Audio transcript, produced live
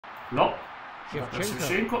No,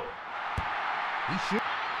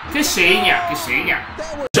 che segna,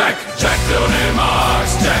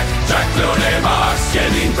 JackLeoneMax, chi è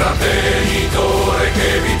l'intrattenitore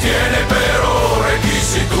che vi tiene per ore, chi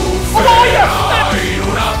si tufferà in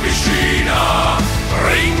una piscina,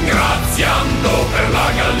 ringraziando per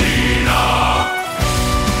la gallina.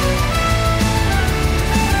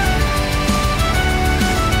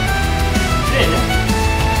 Vede?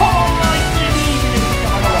 Oh, incredibile!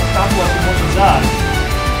 La statua si può usare.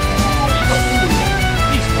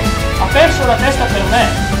 Ha perso la testa per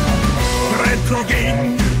me.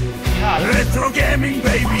 Retrogaming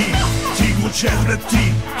baby, TV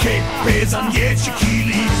CRT che pesa 10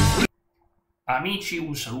 kg. Amici,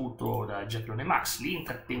 un saluto da JackLeoneMax,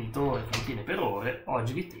 l'intrattenitore che mi tiene per ore.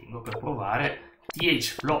 Oggi vi tengo per provare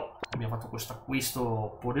TH Flo. Abbiamo fatto questo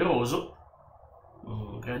acquisto poderoso,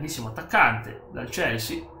 un grandissimo attaccante dal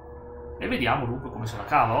Chelsea, e vediamo dunque come se la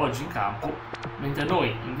cava oggi in campo, mentre noi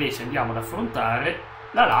invece andiamo ad affrontare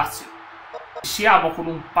la Lazio. Siamo con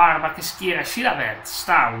un Parma che schiera Shilavert,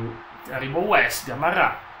 Starwood, Arrivo West,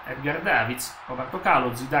 Gamarra, Edgar Davids, Roberto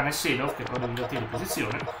Carlo, Zidane e Sedov, che però devono invertire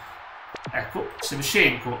posizione. Ecco,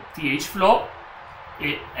 Shevchenko, TH Flo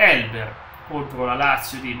e Elber contro la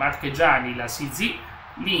Lazio di Marchegiani, la CZ,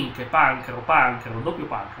 Link, Pancro, doppio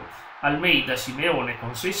Pancro, Almeida, Simeone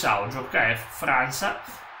con Seisao, Giorcaef, Franca,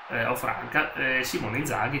 Simone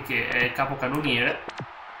Inzaghi che è capocannoniere.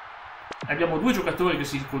 Abbiamo due giocatori che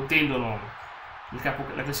si contendono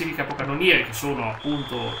la classifica capocannoniere, che sono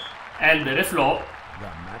appunto Elber e Flo,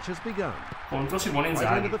 contro Simone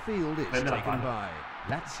Inzaghi. Prende la palla.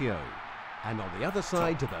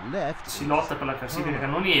 Si lotta per la classifica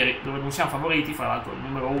cannonieri, dove non siamo favoriti. Fra l'altro il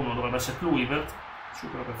numero 1 dovrebbe essere Kluivert,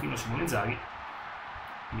 supera perfino Simone Inzaghi.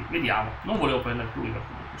 Quindi vediamo. Non volevo prendere Kluivert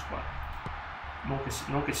comunque squadra,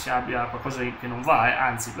 non che si abbia qualcosa che non va,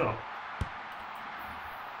 anzi, però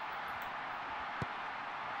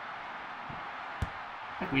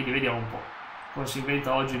e quindi vediamo un po' cosa si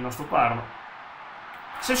inventa oggi il nostro Parma.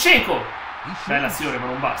 Shevchenko, bella azione ma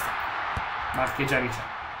non basta, Marchegiani c'è.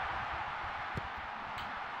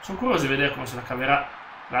 Sono curioso di vedere come se la caverà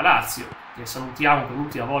la Lazio, che salutiamo per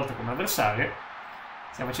l'ultima volta come avversaria.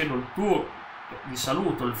 Stiamo facendo il tour di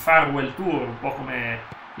saluto, il farewell tour, un po' come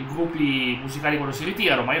i gruppi musicali quando si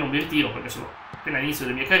ritirano, ma io non mi ritiro perché sono appena all'inizio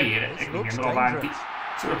delle mie carriere e quindi andrò avanti.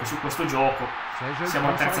 Solo che su questo gioco siamo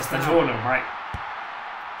alla terza stagione ormai.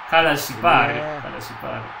 Canale si pare.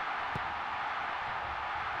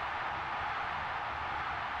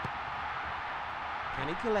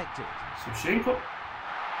 Shevchenko.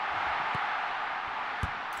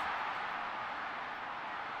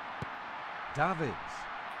 Davids.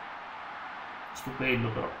 Stupendo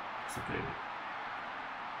però, stupendo.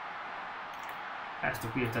 Questo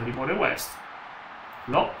qui è Terribone West.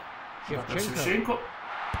 No. Shevchenko.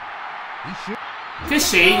 Che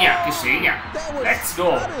segna. Let's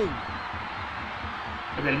go.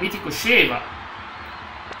 Ed è il mitico Sheva.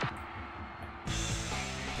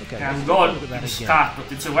 Gran gol di scatto.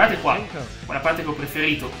 Attenzione, guardate qua. Quella parte che ho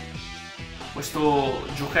preferito. Questo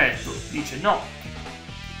giochetto. Dice no,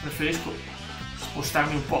 preferisco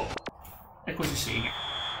spostarmi un po'. E così segna.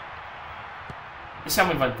 E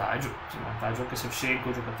siamo in vantaggio. Anche se Shevchenko è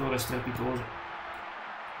un giocatore strepitoso.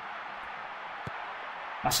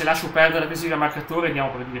 Ma se lascio perdere la classifica marcatore andiamo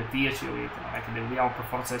per divertirci, ovviamente. Non è che dobbiamo per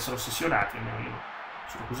forza essere ossessionati, almeno io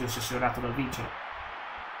sono così ossessionato dal vincere.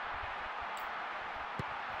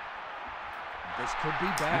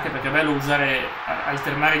 Anche perché è bello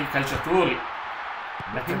alternare i calciatori,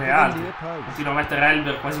 metterne altri. Continuo a mettere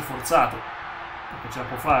Elber quasi forzato, perché ce la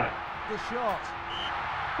può fare.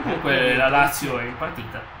 Comunque la Lazio è in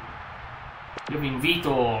partita. Io vi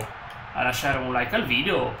invito a lasciare un like al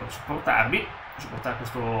video per supportarmi, supportare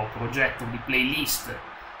questo progetto di playlist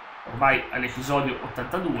ormai all'episodio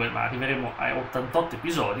 82, ma arriveremo a 88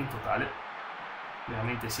 episodi in totale.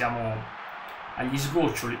 Veramente siamo agli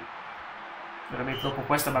sgoccioli. Veramente dopo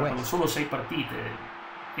questa mancano solo 6 partite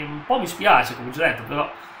e un po' mi spiace, come ho già detto, però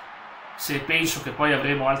se penso che poi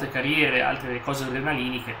avremo altre carriere, altre cose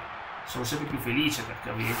adrenaliniche, sono sempre più felice, perché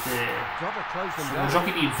ovviamente sono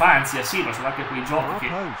giochi di infanzia, sì, ma sono anche quei giochi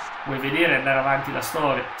che puoi vedere e andare avanti la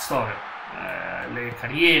storia, le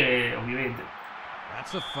carriere, ovviamente.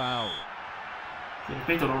 Ti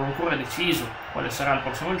ripeto, non ho ancora deciso quale sarà il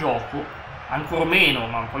prossimo gioco, ancora meno,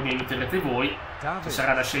 ma poi mi aiuterete voi, se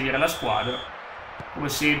sarà da scegliere la squadra. Come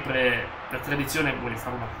sempre, per tradizione voglio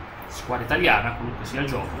fare una squadra italiana, qualunque sia il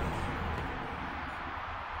gioco.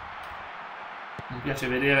 Mi piace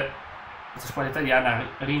vedere questa squadra italiana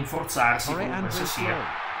rinforzarsi, qualunque sia.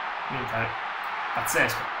 Diventa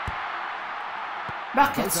pazzesco. Ma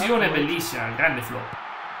che azione bellissima, grande flow.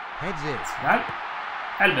 Dai.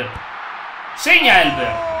 Elber. Segna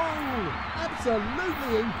Elber.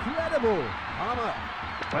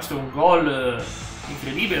 Questo è un gol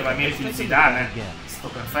incredibile, ma meriti di Zidane. È stato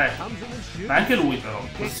perfetto. Ma anche lui però,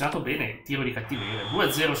 posizionato bene, tiro di cattiveria.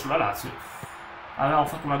 2-0 sulla Lazio. Avevamo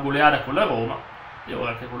fatto una goleada con la Roma e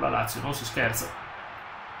ora anche con la Lazio non si scherza.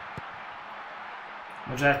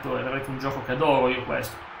 Come detto, è veramente un gioco che adoro io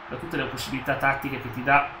questo, per tutte le possibilità tattiche che ti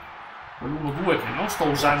dà quell'1-2 che non sto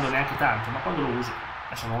usando neanche tanto, ma quando lo uso,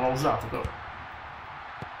 adesso non l'ho usato però,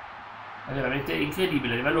 è veramente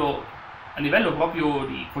incredibile, a livello proprio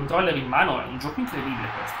di controller in mano è un gioco incredibile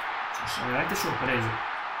questo, cioè, sono veramente sorpreso,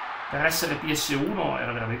 per essere PS1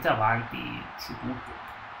 era veramente avanti su tutto.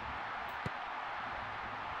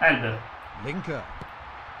 Elber. Linker.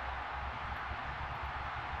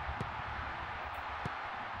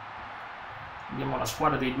 Abbiamo la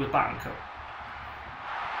squadra dei due Pancaro.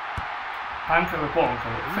 Pancaro e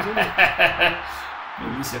Poncaro.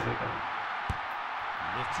 Bellissima quella.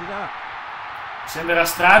 Sembrerà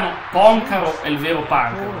strano, Poncaro è il vero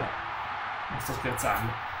Pancaro. Non sto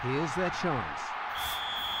scherzando.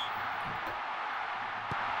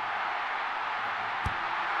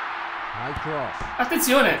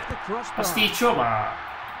 Attenzione, pasticcio, ma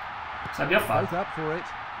se abbia fatto.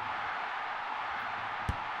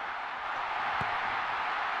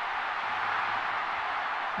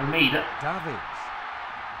 Almeida.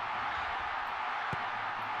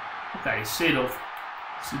 Ok, Sedov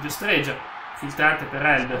si destreggia, filtrante per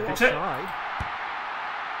Elber che c'è.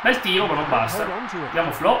 Bel tiro, ma non basta.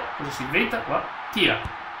 Abbiamo Flo, cosa si inventa qua? Tira.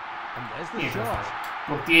 Niente da fare.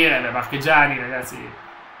 Portiere, beh, Marchegiani, ragazzi,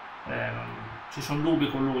 ci sono dubbi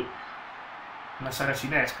con lui. Una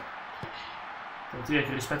saracinesca. Portiere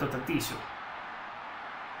che rispetto tantissimo.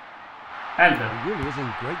 Elber.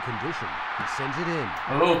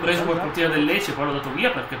 Avevo preso quel portiere del Lecce, poi l'ho dato via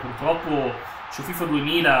perché purtroppo su FIFA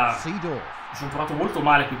 2000 mi sono trovato molto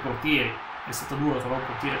male con i portieri. È stato duro trovare un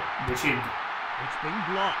portiere decente.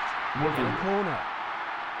 Molto duro.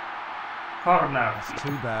 Corner.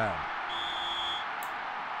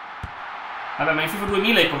 Vabbè, ma in FIFA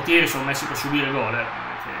 2000 i portieri sono messi per subire gol, non è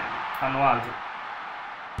che fanno altro.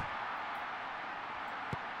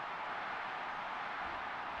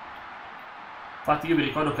 Infatti io vi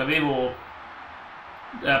ricordo che avevo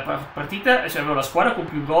partita, cioè avevo la squadra con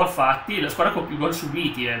più gol fatti e la squadra con più gol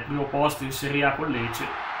subiti, il primo posto in Serie A con Lecce,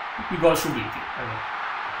 più gol subiti.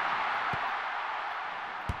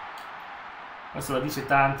 Questo la dice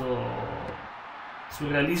tanto sul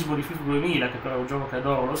realismo di FIFA 2000, che però è un gioco che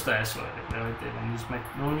adoro lo stesso e veramente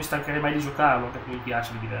non mi stancherei mai di giocarlo perché mi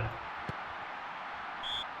piace, mi diverte.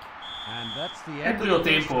 E il primo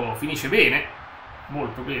tempo finisce bene,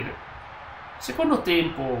 molto bene. Secondo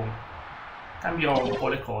tempo cambierò un po'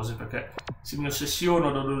 le cose perché se mi ossessiono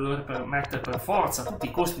a dover mettere per forza a tutti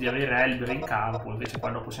i costi di avere Elber in campo, invece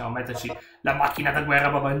quando possiamo metterci la macchina da guerra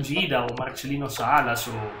Babangida o Marcellino Salas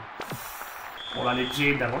o la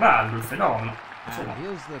leggenda Ronaldo, il fenomeno, insomma,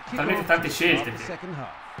 talmente tante scelte che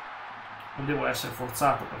non devo essere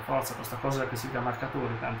forzato per forza questa cosa che si chiama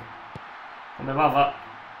marcatori, tanto come va,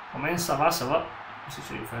 come ça va, si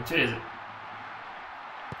dice in francese.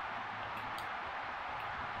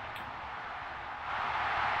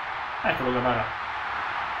 Eccolo Gamara.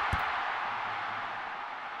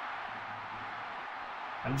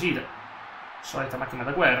 Angida. Solita macchina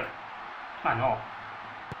da guerra. Ma no.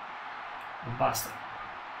 Non basta.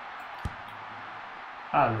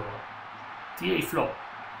 Allora. Tira i Flo.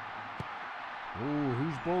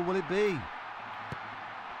 Whose ball will it be?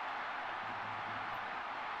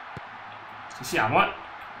 Ci siamo,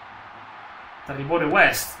 Taribone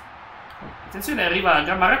West. Attenzione, arriva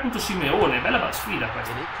Gamara contro Simeone, bella sfida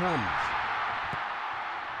questa.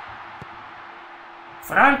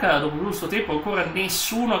 Franca, dopo questo tempo ancora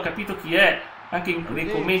nessuno ha capito chi è, anche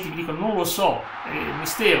nei commenti mi dicono non lo so, è un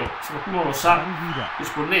mistero, se qualcuno lo sa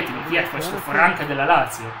rispondetemi, chi è questo Franca della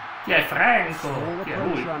Lazio? Chi è Franco? Chi è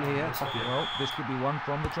lui? Non so chi è.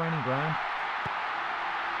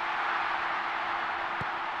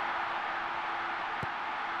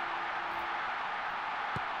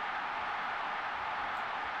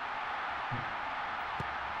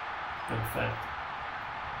 Perfetto.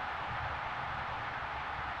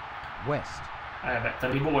 West. Beh,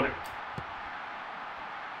 Taribone.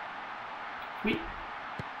 Qui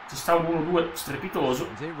ci sta un 1-2 strepitoso,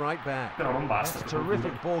 però non basta.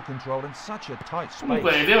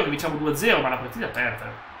 Comunque è vero che diciamo 2-0, ma la partita è aperta.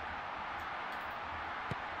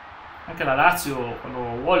 Anche la Lazio quando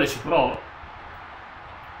vuole ci prova.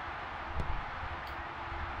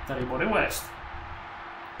 Taribone West.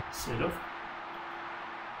 Sedov.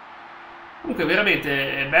 Comunque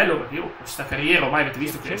veramente è bello perché io questa carriera ormai avete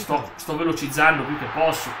visto che sto velocizzando più che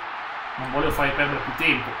posso, non voglio fare perdere più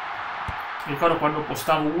tempo. Mi ricordo quando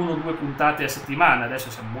postavo 1 o 2 puntate a settimana, adesso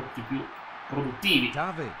siamo molto più produttivi.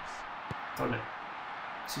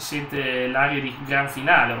 Si sente l'aria di gran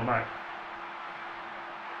finale ormai.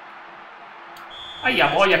 Aia,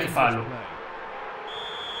 boia che fallo.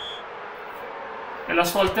 E la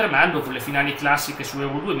sto alternando con le finali classiche su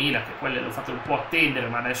Euro 2000, che quelle le ho fatte un po' attendere,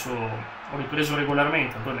 ma adesso ho ripreso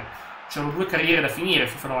regolarmente. C'erano 2 carriere da finire,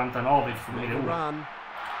 FIFA 99 e FIFA 2001.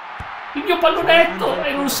 Il mio pallonetto!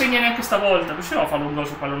 E non segna neanche stavolta. Riuscirò a fare un gol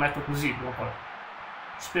su pallonetto così prima o poi?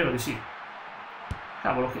 Spero di sì.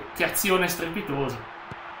 Cavolo, che azione strepitosa.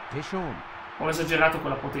 Ho esagerato con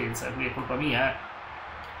la potenza, qui è colpa mia,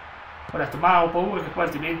 Ho detto, ma ho paura che poi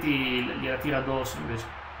altrimenti gliela tira addosso,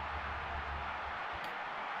 invece.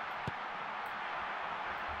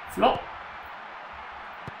 Flo,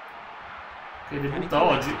 che debutta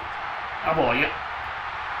oggi, a boia.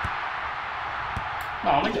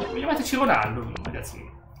 No, meglio metterci Ronaldo,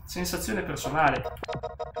 ragazzi. Sensazione personale.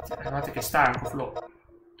 Guardate che stanco, Flo.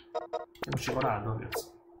 Metterci Ronaldo,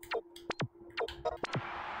 ragazzi.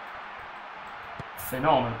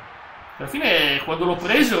 Fenomeno. Alla fine, quando l'ho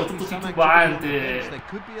preso, ero tutto titubante.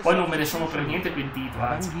 Poi non me ne sono per niente pentito,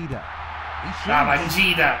 anzi. La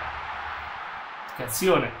Mangida! Che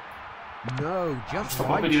azione! Sto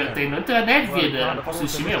proprio divertendo. Entra Nedved al posto di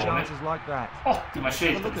Simeone. Ottima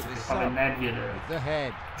scelta, visto che fa il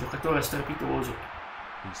Nedved, giocatore strepitoso.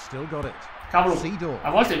 Cavolo, a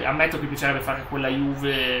volte ammetto che mi piacerebbe fare quella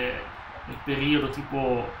Juve nel periodo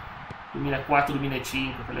tipo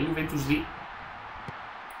 2004-2005, quella Juventus lì.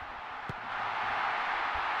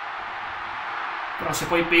 Però se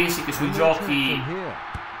poi pensi che sui giochi,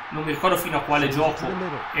 non mi ricordo fino a quale gioco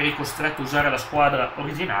eri costretto a usare la squadra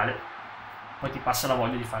originale, poi ti passa la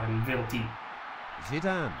voglia di fare il vero team.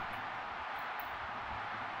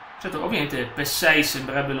 Certo, ovviamente PES 6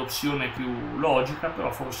 sembrerebbe l'opzione più logica,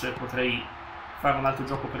 però forse potrei fare un altro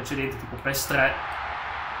gioco precedente tipo PES 3.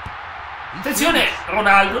 Attenzione,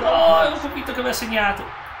 Ronaldo! No, ho capito che aveva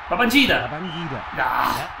segnato. La Mangida!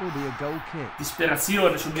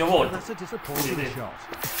 Disperazione sul mio volto.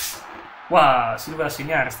 Qua si doveva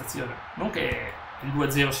segnare stazione. Non che il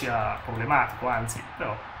 2-0 sia problematico, anzi,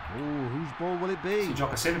 però si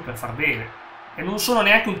gioca sempre per far bene. E non sono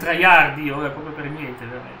neanche un tryhard io, proprio per niente,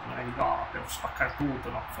 veramente. Non è di no, devo spaccare tutto,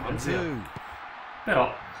 no, fare 0.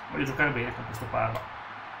 Però voglio giocare bene con questo Parma.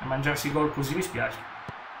 E mangiarsi gol così mi spiace.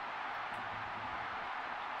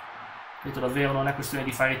 Detto davvero, non è questione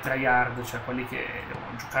di fare i tryhard, cioè quelli che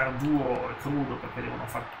devono giocare duro e crudo perché devono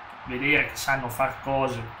far vedere che sanno fare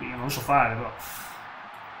cose che io non so fare, però.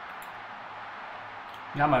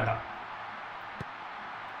 Gamara.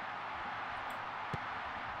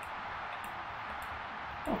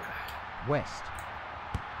 Ok. West.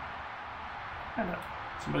 Beh,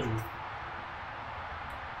 sembra giusto.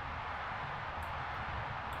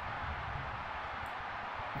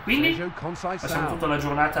 Quindi passiamo tutta la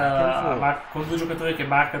giornata con 2 giocatori che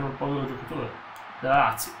marcano il povero giocatore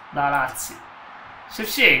della Lazio.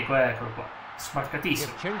 Shevchenko, eccolo qua,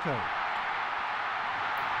 smarcatissimo.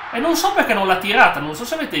 E non so perché non l'ha tirata, non so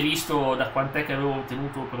se avete visto da quant'è che avevo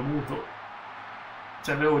tenuto premuto.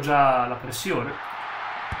 Cioè avevo già la pressione.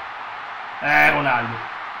 Ronaldo,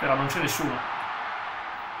 però non c'è nessuno.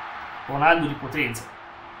 Ronaldo di potenza.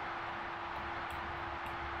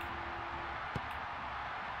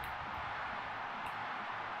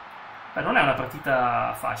 Beh, non è una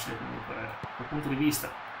partita facile comunque, da quel punto di vista.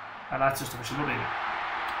 La Lazio sta facendo bene.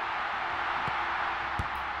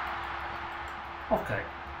 Ok.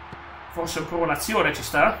 Forse ancora un'azione ci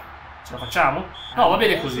sta? Ce la facciamo? No, va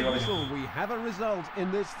bene così, va bene.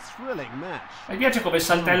 Mi piace come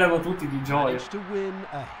saltellano tutti di gioia.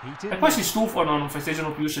 E poi si stufano, non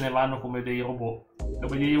festeggiano più, se ne vanno come dei robot.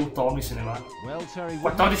 Come degli automi se ne vanno.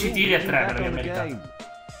 14 tiri a 3 per aver meritato.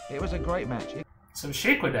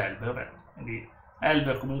 Shevchenko ed Elber, vabbè. Quindi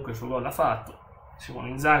Elber comunque il suo gol l'ha fatto. Simone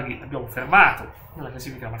Inzaghi l'abbiamo fermato nella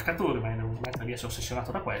classifica marcatori, ma devo smettere di essere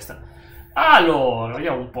ossessionato da questa. Allora,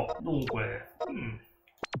 vediamo un po'. Dunque,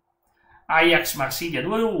 Ajax Marsiglia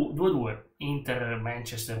 2-2, Inter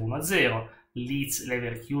Manchester 1-0, Leeds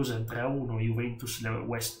Leverkusen 3-1, Juventus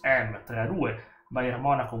West Ham 3-2, Bayern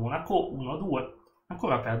Monaco Monaco 1-2,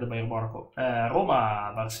 ancora perde Bayern Monaco,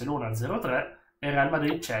 Roma Barcellona 0-3 e Real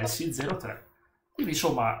Madrid Chelsea 0-3. Quindi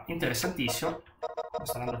insomma interessantissimo.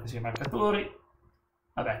 Sta andando così ai marcatori.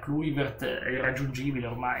 Vabbè, Kluivert è irraggiungibile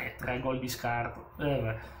ormai, è 3 gol di scarto.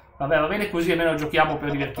 Vabbè, va bene così, almeno giochiamo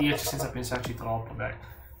per divertirci senza pensarci troppo, dai.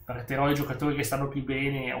 Retterò i giocatori che stanno più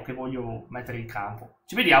bene o che voglio mettere in campo.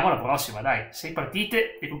 Ci vediamo alla prossima, dai. 6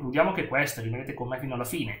 partite e concludiamo che questo. Rimanete con me fino alla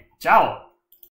fine. Ciao!